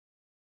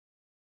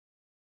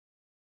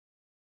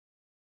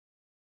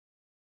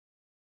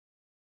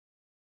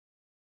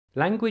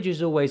Language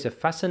is always a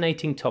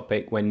fascinating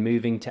topic when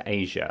moving to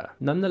Asia.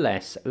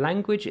 Nonetheless,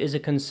 language is a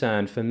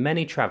concern for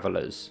many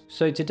travelers.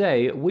 So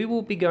today, we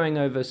will be going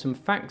over some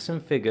facts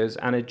and figures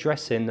and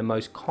addressing the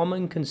most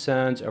common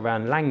concerns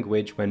around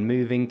language when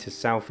moving to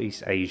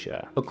Southeast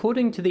Asia.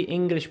 According to the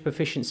English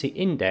Proficiency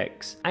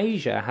Index,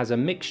 Asia has a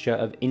mixture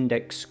of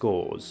index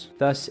scores.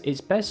 Thus,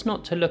 it's best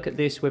not to look at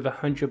this with a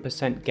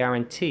 100%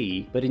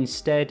 guarantee, but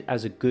instead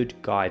as a good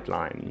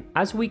guideline.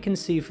 As we can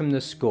see from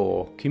the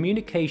score,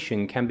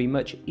 communication can be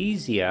much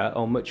easier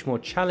or much more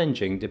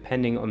challenging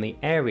depending on the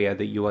area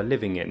that you are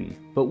living in.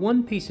 But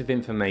one piece of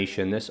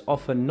information that's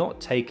often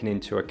not taken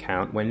into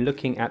account when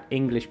looking at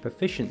English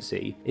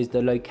proficiency is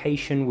the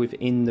location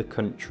within the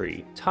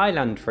country.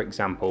 Thailand, for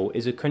example,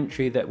 is a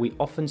country that we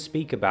often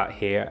speak about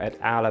here at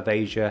Owl of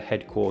Asia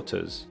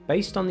headquarters.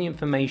 Based on the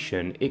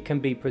information, it can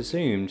be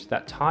presumed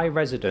that Thai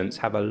residents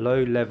have a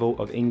low level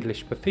of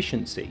English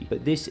proficiency,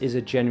 but this is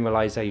a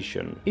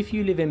generalization. If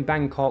you live in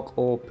Bangkok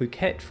or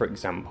Phuket, for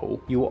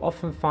example, you will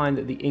often find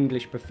that the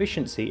English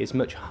proficiency is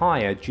much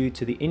higher due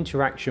to the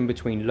interaction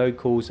between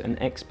locals and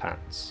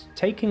expats.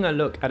 Taking a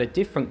look at a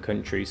different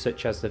country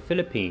such as the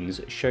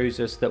Philippines shows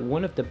us that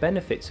one of the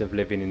benefits of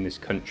living in this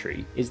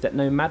country is that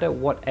no matter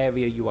what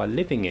area you are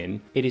living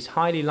in, it is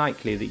highly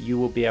likely that you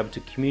will be able to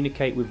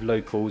communicate with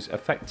locals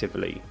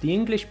effectively. The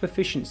English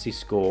proficiency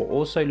score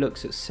also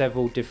looks at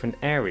several different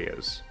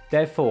areas.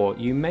 Therefore,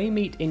 you may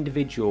meet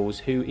individuals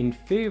who in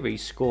theory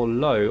score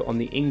low on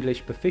the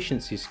English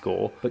proficiency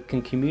score but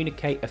can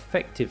communicate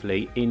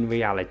effectively in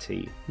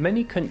reality.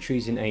 Many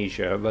countries in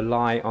Asia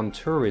rely on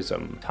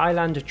tourism.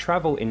 Thailand's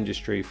travel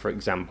industry, for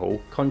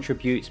example,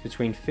 contributes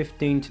between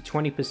 15 to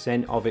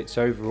 20% of its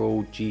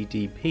overall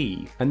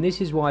GDP. And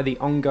this is why the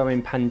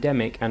ongoing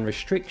pandemic and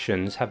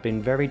restrictions have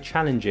been very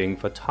challenging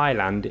for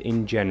Thailand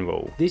in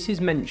general. This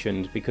is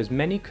mentioned because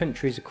many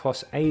countries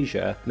across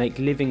Asia make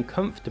living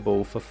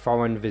comfortable for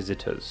foreign visitors,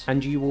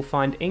 and you will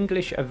find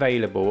English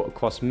available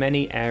across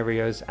many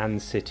areas and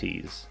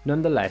cities.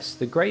 Nonetheless,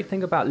 the great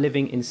thing about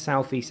living in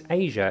Southeast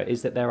Asia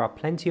is that there are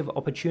plenty of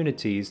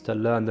opportunities to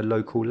learn the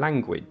local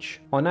language.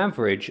 On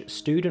average,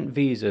 student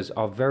visas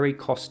are very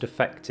cost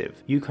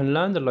effective. You can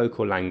learn the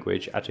local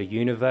language at a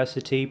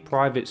university,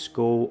 private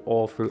school,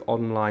 or through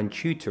online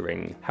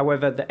tutoring.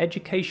 However, the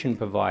education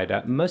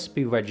provider must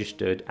be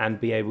registered and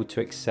be able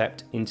to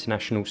accept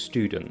international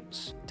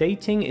students.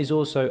 Dating is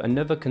also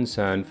another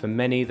concern for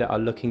many that are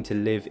looking to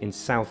live in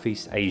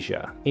Southeast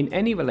Asia. In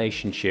any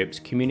relationships,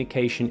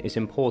 communication is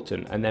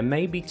important, and there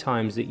may be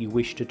times that you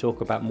wish to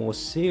talk about more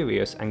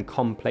serious and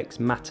complex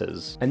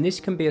matters, and this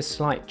can be a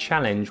slight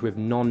challenge with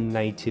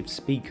non-native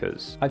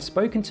speakers. I've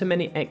spoken to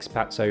many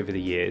expats over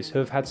the years who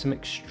have had some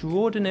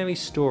extraordinary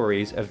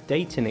stories of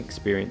dating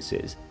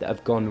experiences that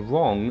have gone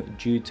wrong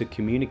due to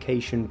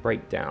communication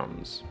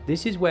breakdowns.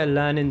 This is where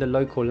learning the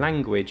local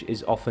language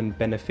is often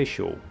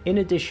beneficial. In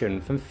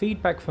addition, from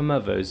feedback from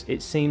others,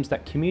 it seems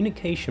that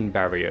communication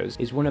barriers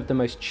is one of the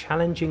most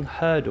challenging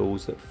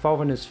hurdles that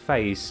foreigners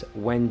face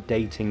when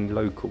dating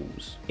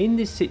locals. In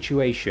this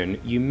situation,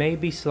 you may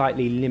be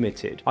slightly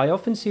limited. I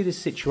often see this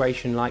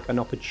situation like an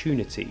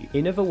opportunity.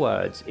 In other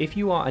words, if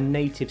you are a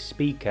native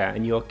speaker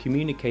and you're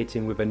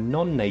communicating with a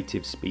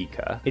non-native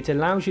speaker, it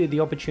allows you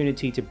the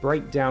opportunity to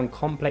break down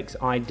complex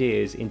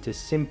ideas into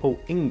simple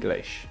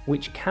English,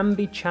 which can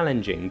be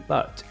challenging,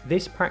 but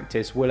this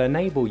practice will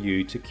enable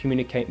you to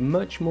communicate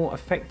much more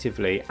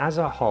effectively as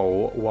a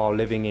whole while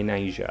living in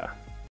Asia.